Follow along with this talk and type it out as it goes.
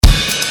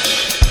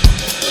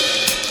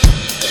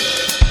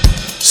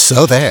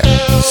So there.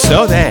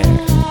 So there.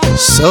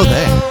 So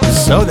there.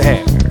 So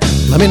there.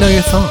 Let me know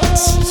your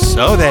thoughts.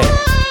 So there.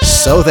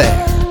 So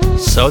there.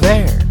 So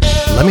there.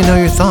 Let me know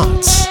your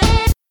thoughts.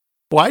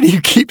 Why do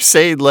you keep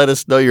saying let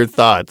us know your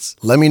thoughts?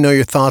 Let me know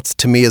your thoughts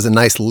to me is a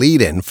nice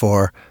lead-in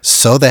for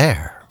So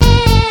there.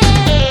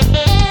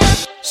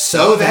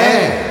 So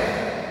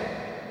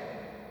there.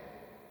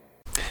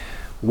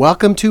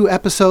 Welcome to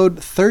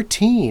episode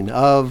 13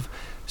 of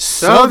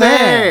So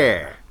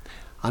There.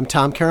 I'm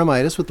Tom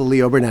Karamitis with the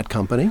Leo Burnett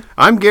Company.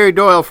 I'm Gary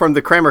Doyle from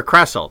the Kramer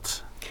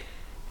Krasselt.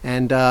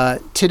 And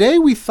today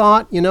we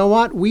thought, you know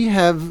what? We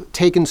have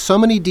taken so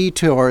many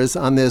detours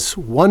on this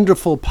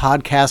wonderful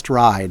podcast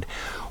ride.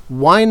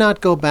 Why not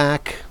go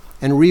back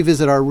and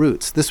revisit our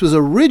roots? This was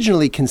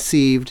originally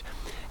conceived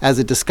as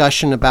a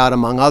discussion about,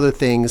 among other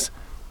things,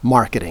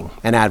 marketing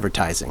and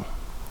advertising.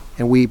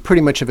 And we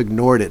pretty much have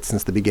ignored it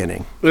since the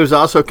beginning. It was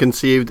also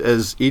conceived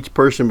as each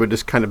person would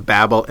just kind of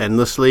babble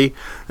endlessly,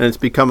 and it's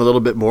become a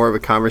little bit more of a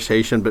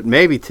conversation, but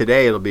maybe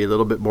today it'll be a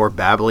little bit more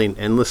babbling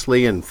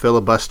endlessly and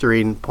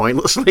filibustering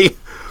pointlessly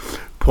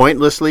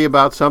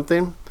about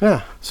something.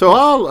 Yeah. So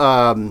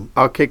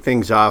I'll kick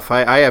things off.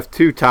 I have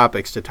two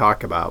topics to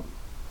talk about.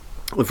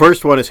 The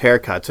first one is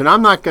haircuts, and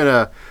I'm not going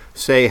to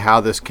say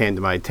how this came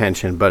to my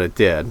attention, but it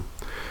did.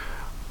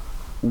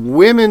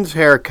 Women's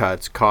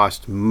haircuts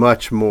cost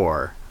much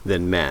more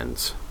than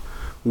men's.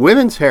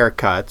 Women's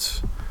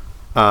haircuts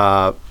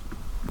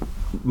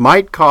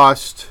might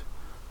cost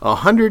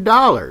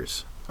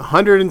 $100,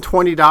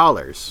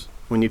 $120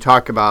 when you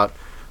talk about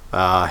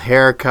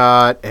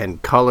haircut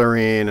and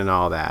coloring and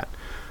all that.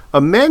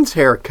 A men's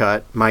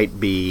haircut might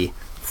be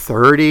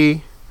 $30,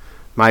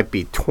 might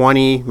be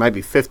 $20, might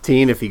be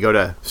 $15 if you go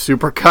to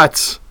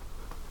Supercuts.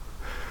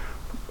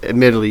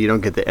 Admittedly, you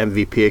don't get the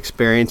MVP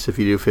experience if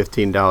you do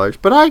 $15,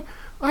 but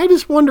I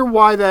just wonder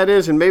why that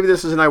is, and maybe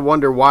this isn't I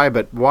wonder why,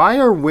 but why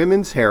are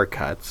women's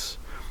haircuts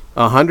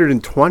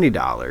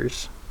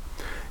 $120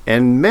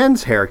 and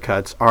men's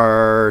haircuts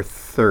are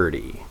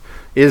 $30?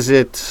 Is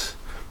it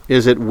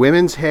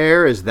women's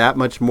hair is that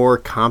much more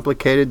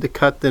complicated to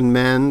cut than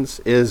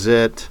men's? Is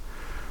it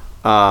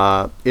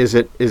kind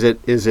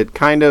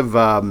of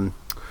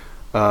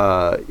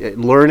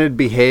learned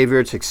behavior?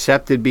 It's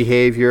accepted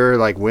behavior,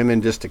 like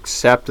women just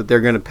accept that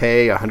they're going to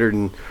pay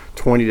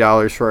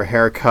 $120 for a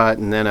haircut,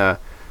 and then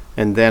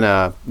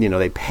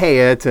they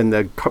pay it, and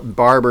the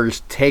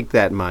barbers take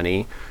that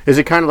money. Is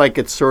it kind of like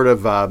it's sort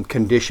of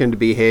conditioned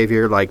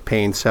behavior, like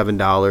paying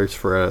 $7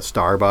 for a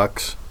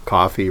Starbucks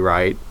coffee,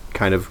 right?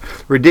 Kind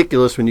of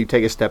ridiculous when you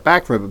take a step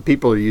back from it, but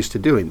people are used to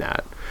doing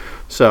that.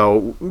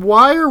 So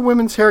why are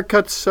women's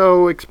haircuts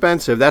so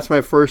expensive? That's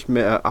my first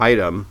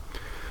item.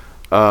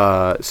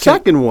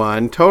 Second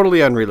one,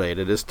 totally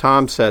unrelated. As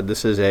Tom said,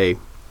 this is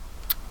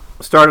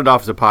started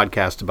off as a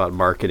podcast about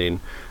marketing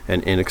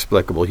and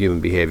inexplicable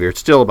human behavior. It's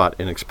still about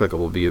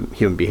inexplicable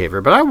human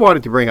behavior, but I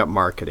wanted to bring up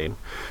marketing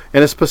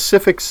and a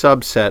specific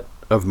subset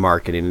of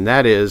marketing, and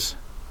that is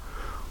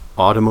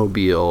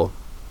automobile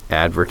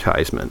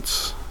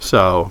advertisements.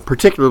 So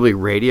particularly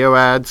radio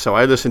ads. So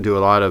I listen to a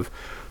lot of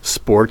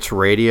sports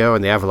radio,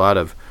 and they have a lot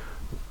of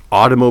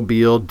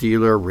automobile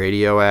dealer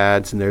radio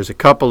ads, and there's a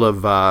couple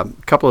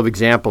of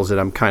examples that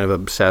I'm kind of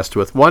obsessed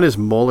with. One is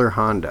Moeller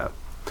Honda.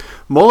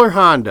 Moeller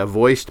Honda,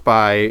 voiced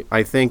by,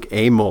 I think,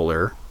 A.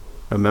 Moeller,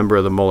 a member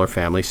of the Moeller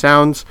family,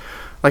 sounds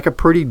like a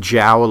pretty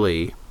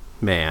jowly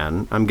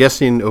man. I'm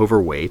guessing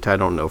overweight. I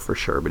don't know for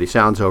sure, but he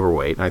sounds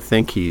overweight, and I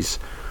think he's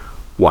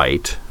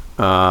white.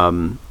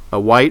 A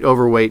white,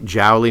 overweight,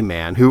 jowly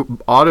man who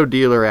auto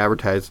dealer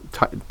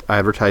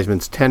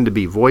advertisements tend to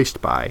be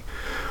voiced by.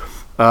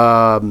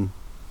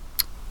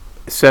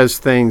 Says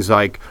things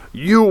like,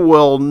 "You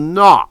will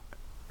not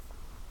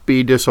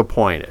be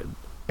disappointed."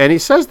 And he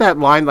says that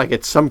line like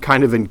it's some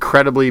kind of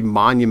incredibly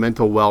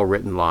monumental,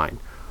 well-written line.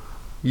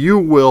 You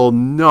will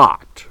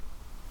not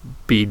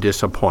be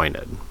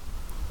disappointed.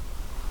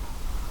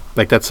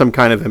 Like that's some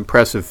kind of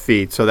impressive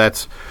feat. So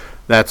that's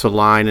a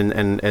line.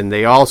 And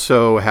they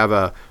also have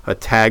a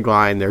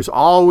tagline. There's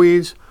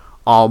always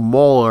a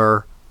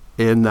Moeller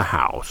in the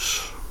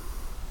house.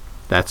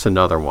 That's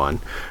another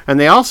one. And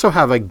they also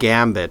have a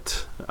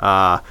gambit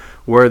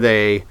where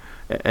they,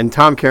 and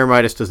Tom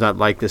Karamitis does not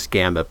like this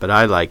gambit, but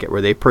I like it,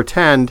 where they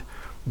pretend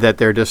that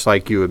they're just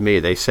like you and me.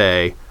 They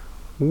say,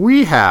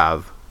 we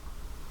have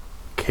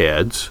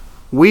kids,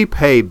 we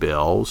pay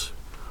bills,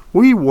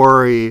 we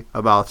worry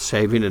about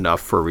saving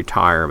enough for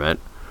retirement.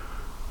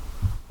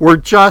 We're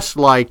just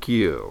like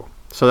you.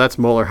 So that's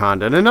Moeller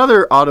Honda. And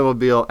another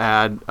automobile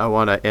ad I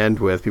want to end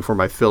with before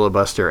my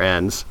filibuster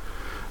ends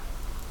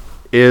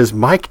is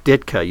Mike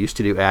Ditka used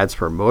to do ads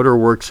for Motor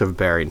Works of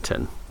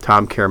Barrington,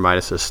 Tom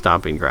Karamitis'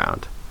 stomping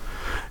ground.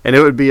 And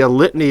it would be a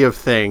litany of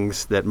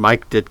things that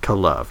Mike Ditka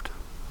loved.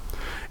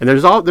 And there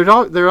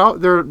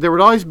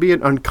would always be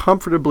an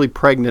uncomfortably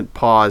pregnant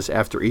pause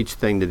after each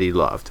thing that he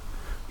loved.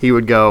 He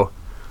would go,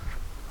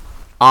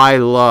 I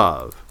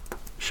love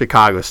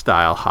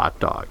Chicago-style hot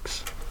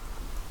dogs.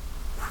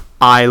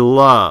 I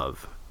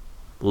love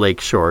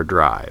Lakeshore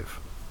Drive.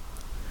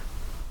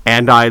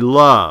 And I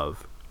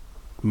love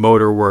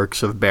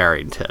Motorworks of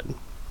Barrington.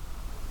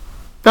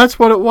 That's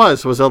what it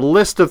was a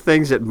list of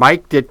things that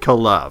Mike Ditka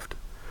loved.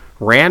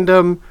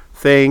 Random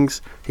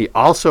things. He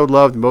also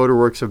loved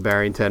Motorworks of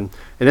Barrington.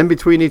 And in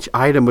between each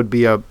item would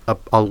be a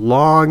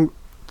long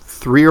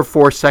 3 or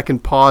 4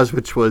 second pause,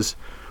 which was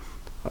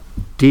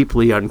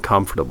deeply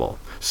uncomfortable.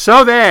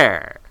 So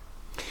there.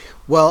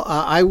 Well,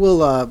 I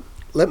will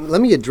let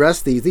me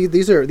address these.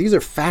 These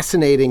are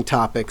fascinating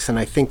topics, and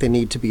I think they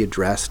need to be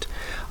addressed.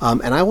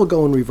 And I will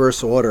go in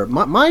reverse order.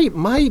 I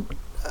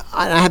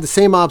had the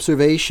same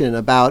observation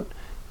about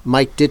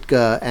Mike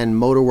Ditka and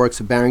Motorworks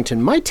of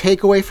Barrington. My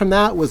takeaway from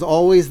that was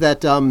always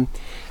that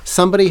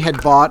somebody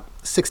had bought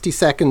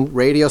 60-second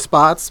radio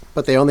spots,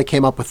 but they only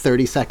came up with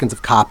 30 seconds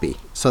of copy.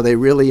 So they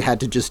really had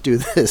to just do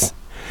this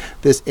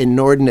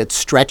inordinate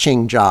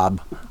stretching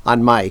job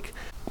on Mike.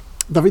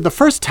 The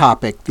first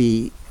topic,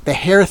 the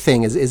hair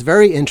thing, is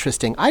very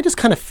interesting. I just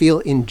kind of feel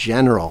in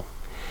general,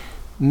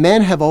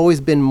 men have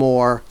always been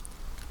more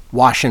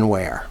wash and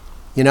wear.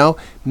 You know,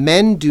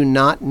 men do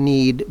not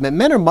need,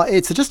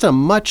 it's just a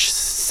much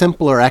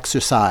simpler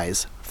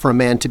exercise for a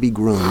man to be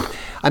groomed.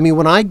 I mean,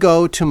 when I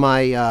go to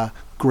my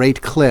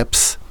Great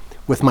Clips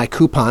with my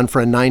coupon for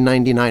a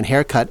 $9.99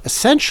 haircut,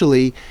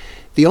 essentially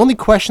the only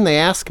question they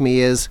ask me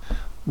is,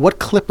 what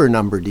clipper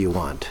number do you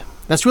want?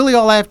 That's really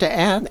all I have to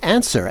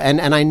answer.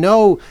 And I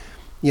know,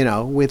 you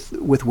know,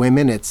 with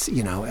women, it's,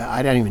 you know,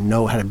 I don't even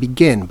know how to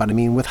begin, but I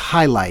mean, with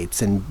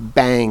highlights and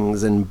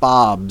bangs and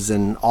bobs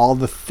and all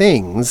the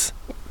things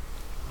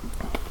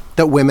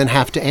that women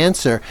have to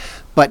answer.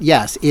 But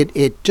yes,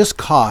 it just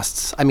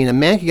costs. I mean, a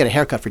man can get a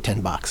haircut for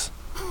 $10.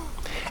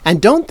 And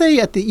don't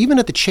they, even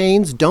at the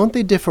chains, don't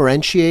they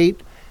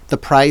differentiate the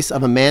price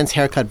of a man's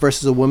haircut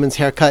versus a woman's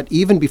haircut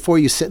even before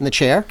you sit in the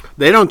chair?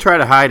 They don't try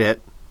to hide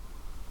it.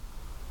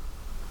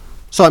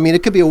 So, I mean,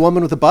 it could be a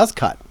woman with a buzz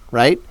cut,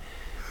 right?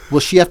 Will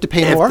she have to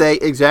pay more?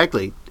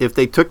 Exactly. If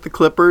they took the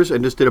clippers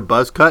and just did a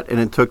buzz cut and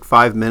it took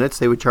 5 minutes,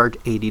 they would charge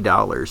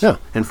 $80. Yeah.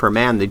 And for a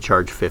man, they'd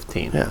charge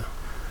 $15. Yeah.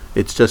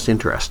 It's just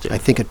interesting. I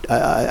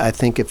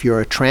think if you're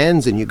a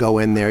trans and you go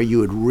in there, you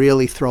would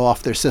really throw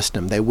off their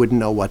system. They wouldn't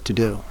know what to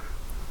do.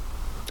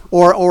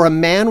 Or a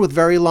man with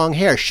very long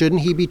hair,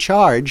 shouldn't he be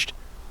charged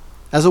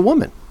as a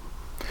woman?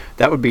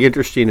 That would be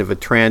interesting if a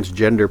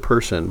transgender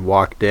person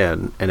walked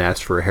in and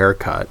asked for a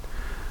haircut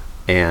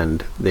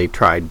and they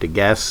tried to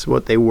guess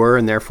what they were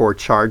and therefore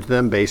charge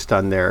them based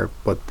on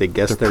what they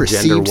guessed their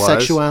gender was. Perceived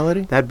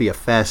sexuality? That'd be a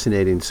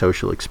fascinating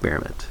social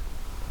experiment.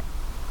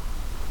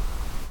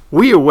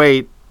 We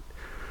await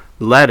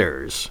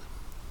letters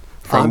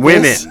from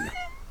women.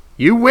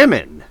 You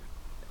women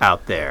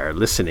out there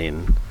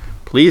listening,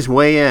 please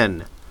weigh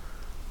in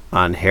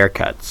on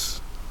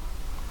haircuts.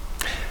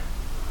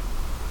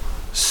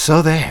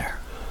 So there.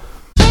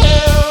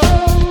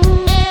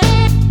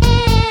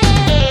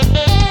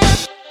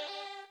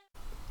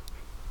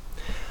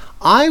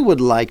 I would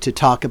like to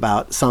talk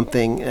about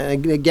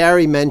something.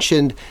 Gary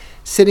mentioned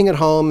sitting at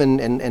home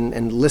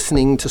and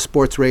listening to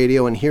sports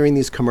radio and hearing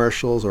these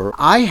commercials. Or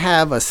I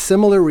have a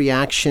similar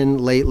reaction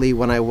lately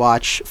when I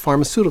watch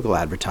pharmaceutical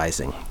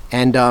advertising.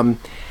 And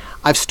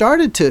I've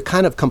started to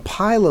kind of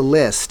compile a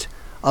list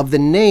of the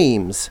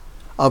names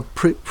of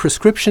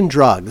prescription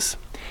drugs.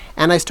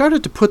 And I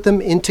started to put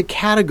them into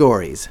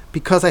categories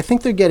because I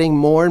think they're getting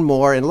more and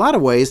more, in a lot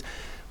of ways,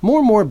 more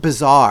and more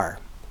bizarre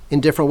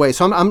in different ways.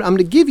 So I'm going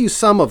to give you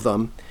some of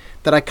them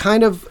that I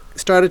kind of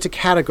started to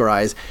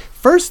categorize.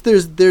 First,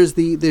 there's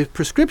the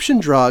prescription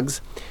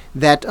drugs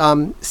that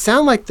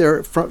sound like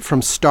they're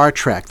from Star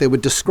Trek. They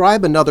would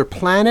describe another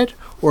planet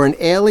or an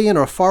alien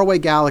or a faraway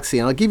galaxy.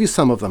 And I'll give you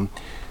some of them.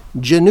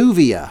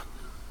 Januvia,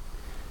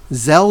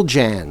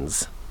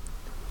 Xeljanz,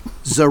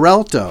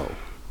 Xarelto,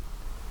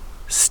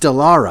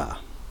 Stellara,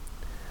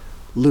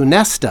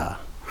 Lunesta,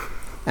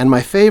 and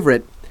my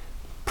favorite,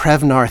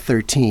 Prevnar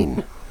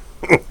 13.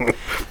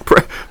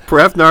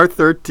 Prevnar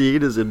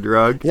 13 is a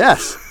drug?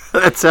 Yes.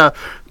 That's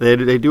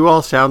they do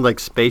all sound like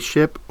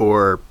spaceship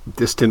or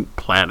distant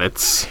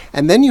planets.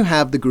 And then you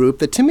have the group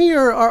that to me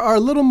are a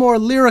little more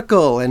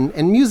lyrical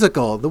and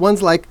musical. The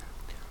ones like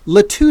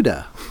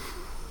Latuda,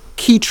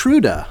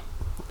 Keytruda,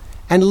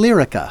 and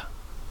Lyrica.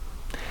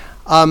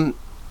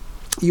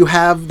 You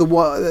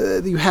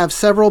have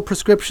several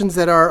prescriptions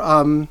that are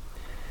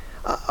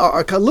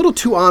a little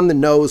too on the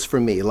nose for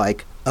me,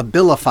 like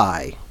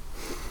Abilify,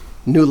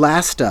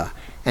 Neulasta,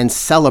 and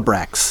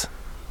Celebrex.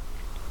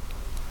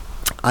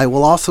 I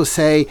will also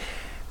say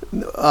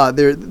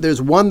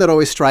there's one that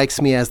always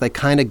strikes me as they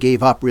kind of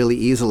gave up really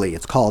easily.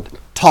 It's called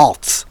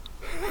Taltz.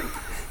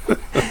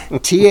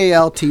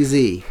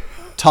 Taltz.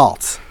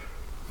 Taltz.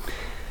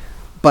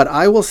 But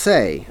I will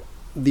say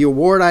the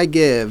award I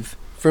give,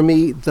 for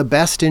me, the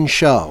best in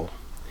show,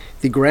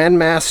 the Grand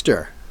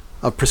Master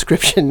of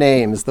prescription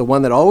names, the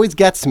one that always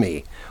gets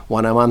me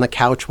when I'm on the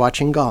couch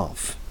watching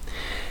golf.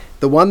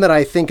 The one that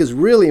I think is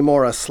really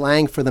more a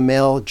slang for the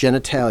male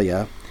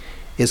genitalia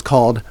is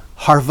called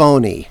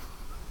Harvoni.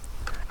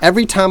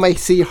 Every time I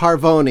see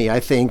Harvoni, I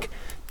think,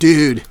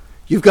 dude,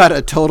 you've got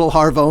a total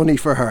Harvoni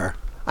for her.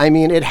 I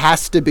mean, it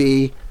has to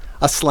be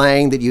a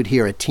slang that you'd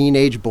hear a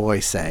teenage boy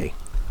say.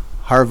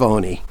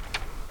 Harvoni.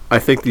 I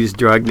think these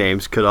drug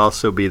names could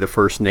also be the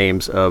first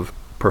names of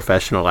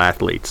professional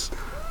athletes.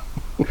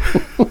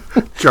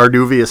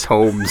 Jarnuvius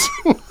Holmes.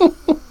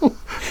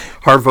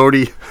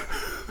 Harvoni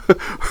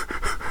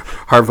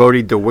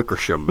de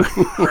Wickersham.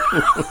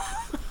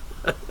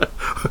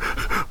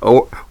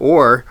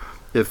 or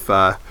if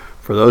for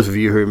those of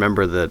you who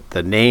remember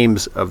the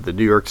names of the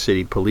New York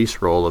City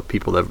police roll of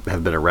people that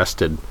have been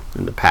arrested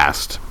in the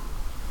past.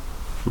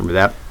 Remember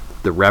that?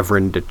 The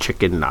Reverend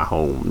Chicken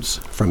Holmes.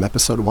 From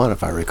episode 1,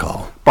 if I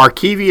recall.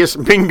 Barkevius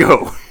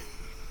Mingo.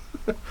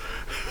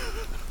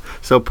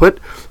 So put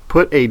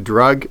a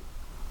drug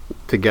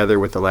together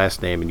with the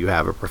last name and you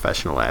have a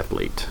professional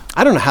athlete.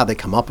 I don't know how they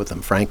come up with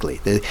them, frankly.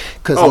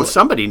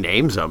 Somebody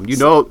names them. You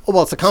know.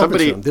 Well, it's a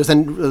conference room.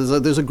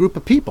 There's a group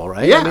of people,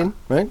 right? Yeah. I mean,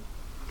 right?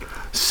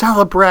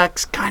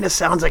 Celebrex kind of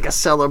sounds like a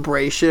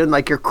celebration,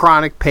 like your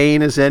chronic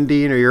pain is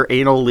ending or your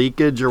anal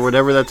leakage or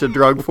whatever that's a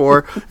drug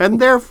for. And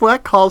therefore,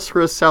 that calls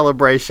for a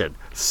celebration.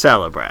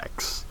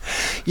 Celebrex.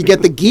 You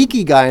get the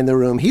geeky guy in the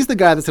room. He's the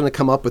guy that's going to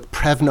come up with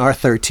Prevnar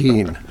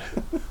 13.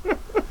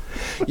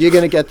 You're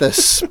going to get the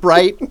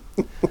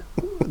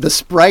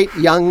Sprite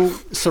young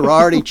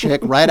sorority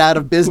chick right out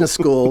of business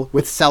school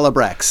with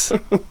Celebrex.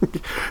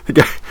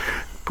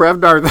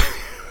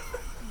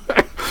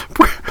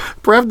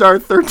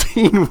 Prevnar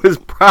 13 was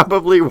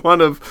probably one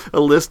of a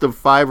list of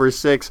 5 or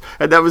 6,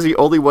 and that was the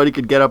only one he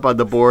could get up on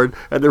the board,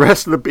 and the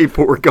rest of the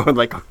people were going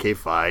like, okay,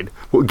 fine,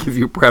 we'll give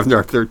you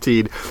Prevnar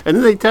 13. And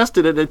then they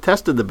tested it, and it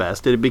tested the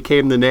best, and it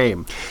became the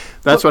name.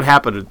 That's what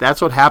happened.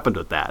 That's what happened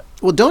with that.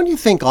 Well, don't you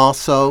think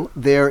also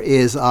there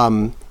is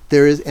an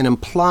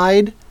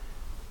implied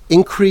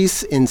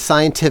increase in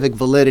scientific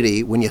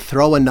validity when you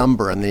throw a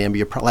number in the end of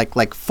your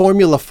like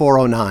Formula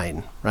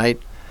 409, right?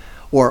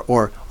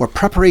 Or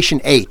Preparation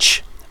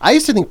H. I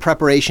used to think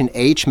Preparation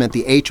H meant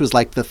the H was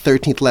like the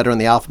 13th letter in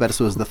the alphabet,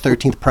 so it was the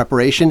 13th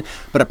preparation.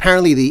 But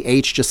apparently the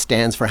H just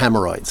stands for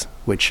hemorrhoids,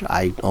 which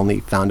I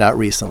only found out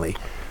recently.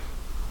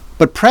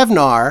 But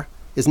Prevnar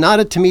is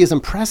not, to me, as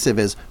impressive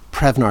as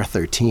Prevnar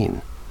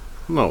 13.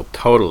 No,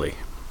 totally.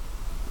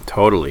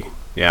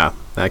 Yeah,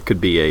 that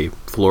could be a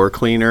floor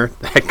cleaner.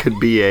 That could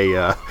be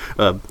a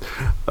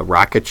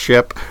rocket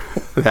ship.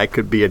 That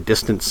could be a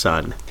distant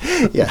sun.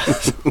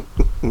 Yes.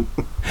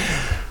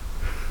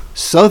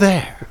 So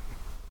there.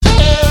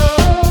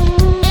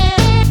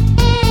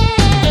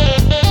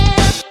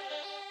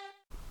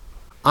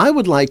 I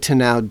would like to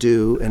now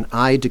do an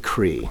I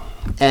decree.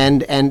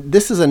 And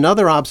this is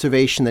another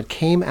observation that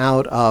came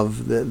out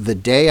of the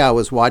day I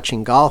was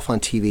watching golf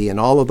on TV and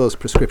all of those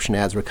prescription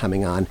ads were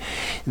coming on.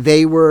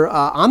 They were,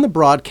 on the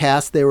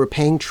broadcast, they were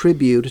paying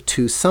tribute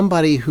to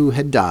somebody who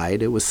had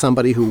died. It was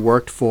somebody who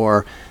worked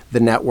for the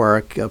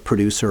network, a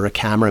producer, a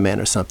cameraman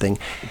or something.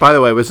 By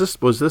the way, was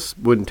this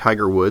when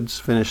Tiger Woods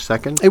finished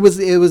second? It was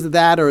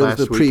that or it was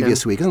the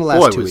previous week. It was in the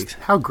last 2 weeks.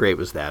 How great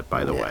was that,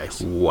 by the way?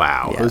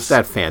 Wow. Yes. Was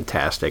that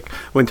fantastic?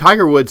 When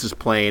Tiger Woods is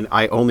playing,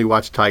 I only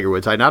watch Tiger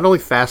Woods. I not only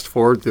fast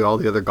forward through all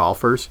the other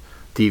golfers,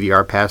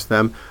 DVR past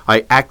them,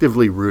 I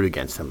actively root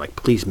against them. Like,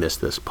 please miss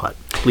this putt.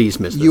 Please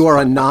miss this You are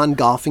putt. a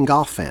non-golfing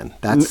golf fan.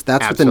 That's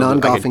what the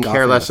non-golfing golf fan is. I could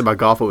care less about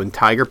golf, but when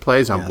Tiger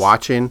plays, I'm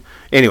watching.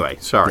 Anyway,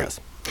 sorry. Yes.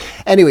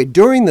 Anyway,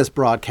 during this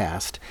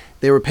broadcast,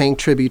 they were paying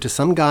tribute to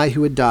some guy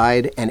who had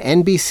died, and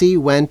NBC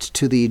went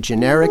to the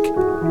generic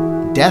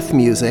death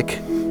music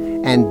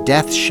and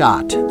death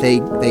shot.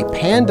 They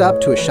panned up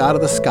to a shot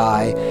of the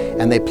sky,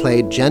 and they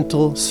played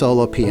gentle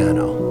solo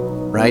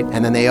piano, right?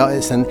 And then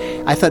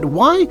I thought,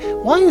 why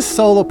has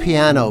solo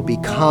piano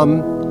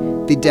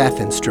become the death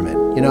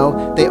instrument? You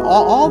know,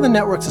 all the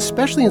networks,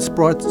 especially in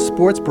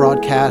sports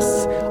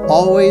broadcasts,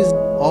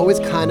 always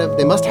kind of,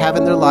 they must have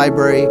in their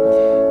library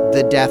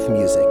the death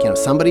music. You know,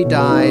 somebody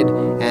died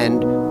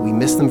and we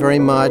miss them very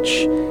much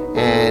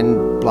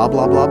and blah,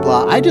 blah, blah,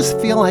 blah. I just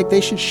feel like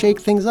they should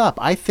shake things up.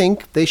 I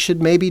think they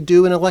should maybe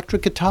do an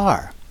electric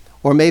guitar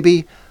or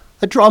maybe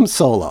a drum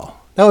solo.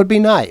 That would be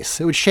nice.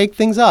 It would shake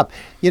things up.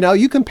 You know,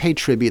 you can pay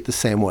tribute the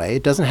same way.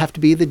 It doesn't have to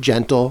be the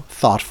gentle,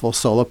 thoughtful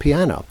solo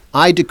piano.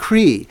 I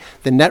decree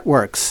the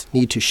networks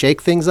need to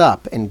shake things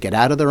up and get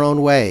out of their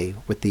own way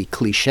with the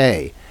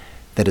cliche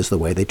that is the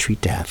way they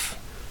treat death.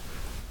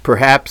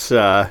 Perhaps,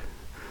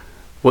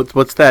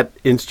 what's that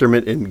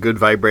instrument in Good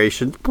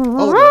Vibration?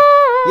 Theremin.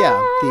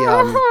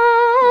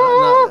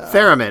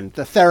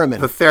 The theremin.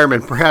 The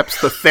theremin.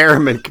 Perhaps the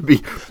theremin could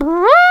be...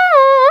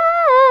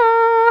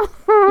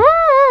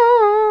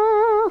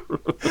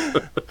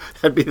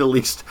 That'd be the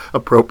least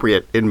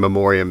appropriate in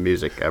memoriam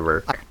music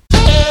ever.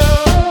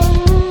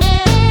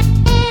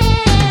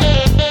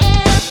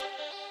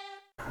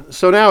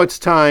 So now it's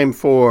time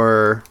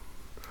for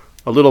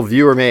a little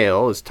viewer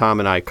mail, as Tom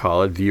and I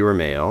call it, viewer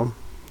mail.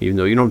 Even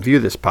though you don't view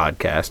this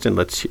podcast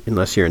unless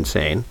you're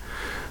insane.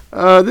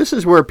 This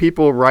is where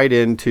people write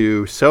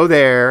into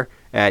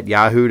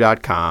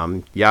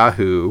sothere@yahoo.com.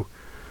 Yahoo,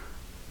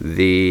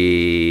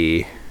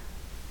 the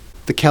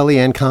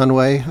Kellyanne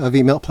Conway of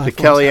email platforms.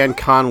 The Kellyanne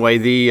Conway,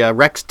 the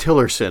Rex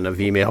Tillerson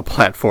of email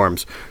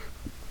platforms.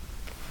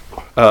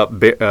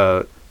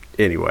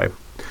 Anyway.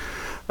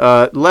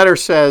 Letter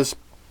says,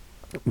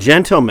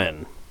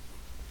 gentlemen.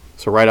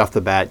 So right off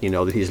the bat, you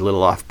know that he's a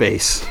little off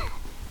base.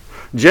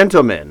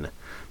 Gentlemen,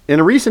 in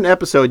a recent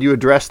episode, you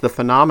addressed the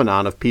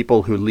phenomenon of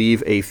people who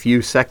leave a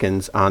few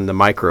seconds on the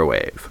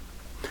microwave.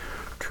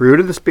 True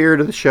to the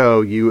spirit of the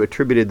show, you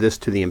attributed this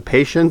to the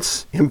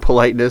impatience,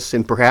 impoliteness,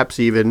 and perhaps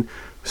even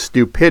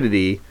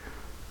stupidity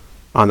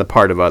on the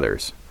part of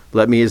others.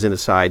 Let me, as an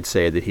aside,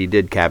 say that he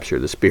did capture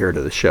the spirit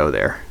of the show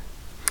there.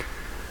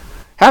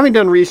 Having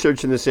done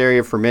research in this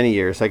area for many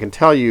years, I can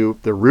tell you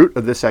the root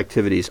of this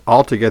activity is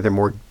altogether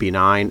more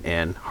benign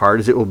and,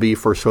 hard as it will be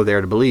for so there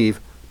to believe,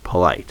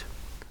 polite.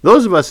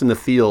 Those of us in the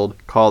field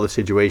call the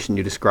situation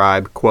you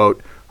describe,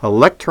 quote,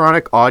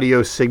 electronic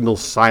audio signal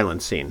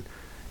silencing,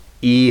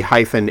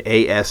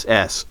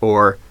 E-ASS,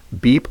 or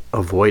beep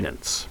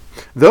avoidance.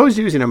 Those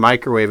using a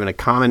microwave in a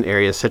common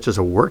area such as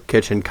a work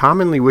kitchen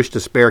commonly wish to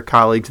spare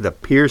colleagues the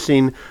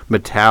piercing,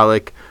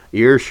 metallic,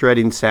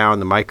 ear-shredding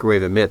sound the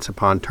microwave emits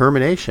upon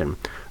termination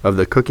of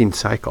the cooking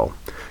cycle.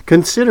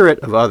 Considerate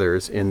of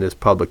others in this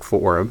public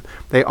forum,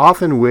 they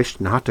often wish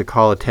not to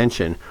call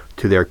attention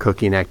to their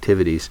cooking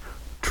activities.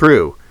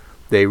 True,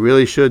 they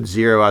really should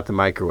zero out the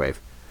microwave.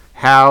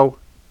 How?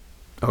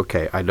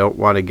 Okay, I don't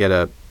want to get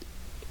a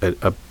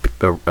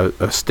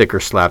sticker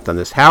slapped on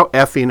this. How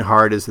effing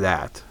hard is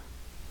that?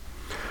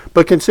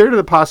 But consider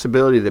the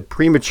possibility that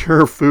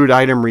premature food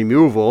item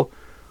removal,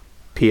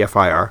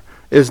 PFIR,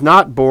 is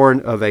not born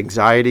of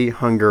anxiety,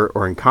 hunger,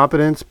 or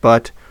incompetence,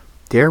 but,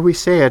 dare we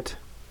say it,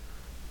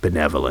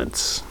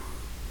 benevolence.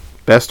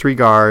 Best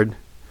regard,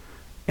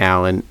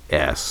 Alan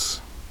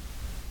S.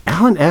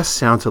 Alan S.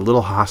 sounds a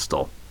little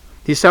hostile.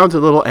 He sounds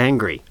a little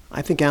angry.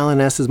 I think Alan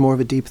S. is more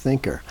of a deep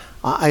thinker.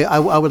 I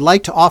would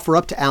like to offer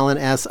up to Alan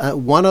S.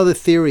 One other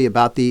theory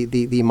about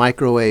the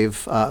microwave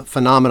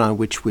phenomenon,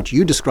 which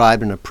you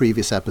described in a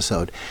previous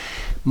episode.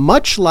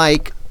 Much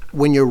like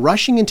when you're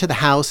rushing into the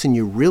house and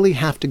you really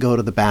have to go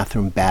to the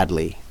bathroom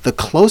badly, the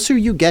closer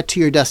you get to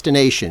your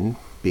destination,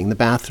 being the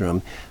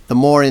bathroom, the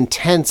more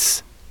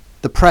intense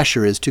the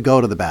pressure is to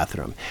go to the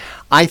bathroom.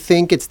 I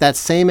think it's that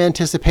same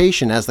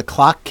anticipation as the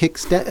clock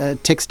ticks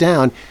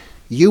down.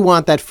 You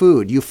want that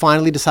food. You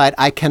finally decide,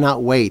 I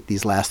cannot wait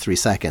these last 3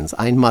 seconds.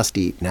 I must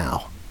eat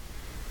now.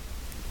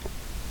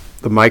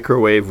 The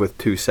microwave with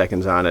 2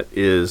 seconds on it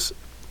is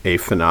a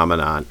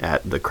phenomenon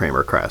at the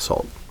Kramer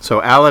Krasholt.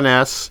 So Alan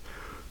S.,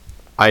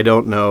 I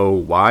don't know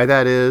why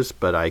that is,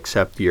 but I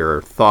accept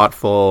your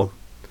thoughtful,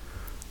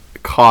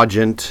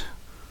 cogent,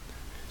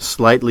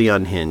 slightly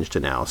unhinged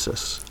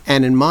analysis.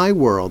 And in my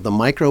world, the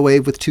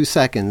microwave with 2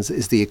 seconds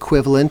is the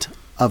equivalent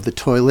of the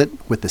toilet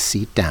with the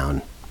seat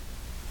down.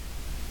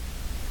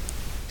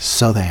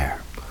 So there.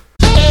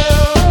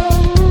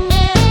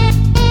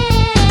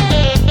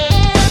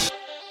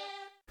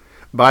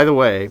 By the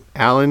way,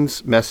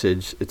 Alan's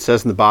message, it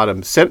says in the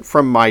bottom, sent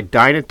from my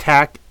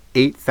Dynatac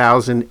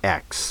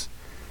 8000X.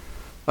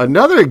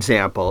 Another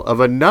example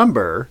of a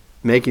number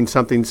making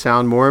something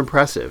sound more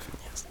impressive.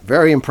 Yes,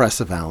 very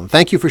impressive, Alan.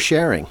 Thank you for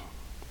sharing.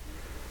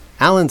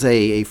 Alan's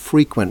a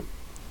frequent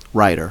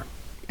writer.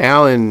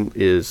 Alan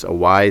is a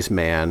wise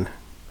man,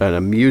 an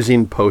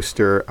amusing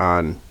poster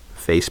on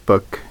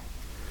Facebook,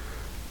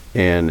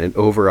 and an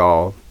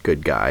overall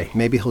good guy.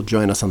 Maybe he'll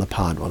join us on the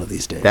pod one of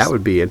these days. That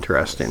would be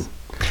interesting.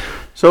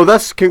 So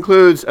thus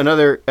concludes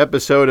another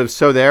episode of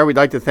So There. We'd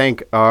like to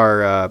thank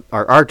our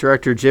art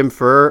director, Jim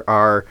Furr,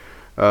 our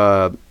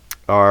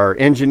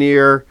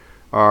engineer,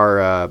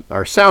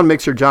 our sound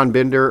mixer, John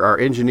Binder, our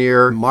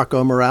engineer,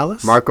 Marco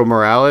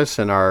Morales,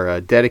 and our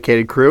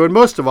dedicated crew. And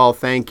most of all,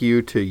 thank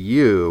you to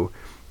you,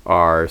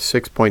 our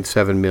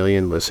 6.7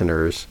 million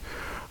listeners.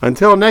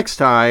 Until next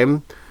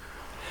time,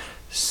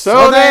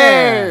 So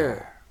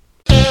There!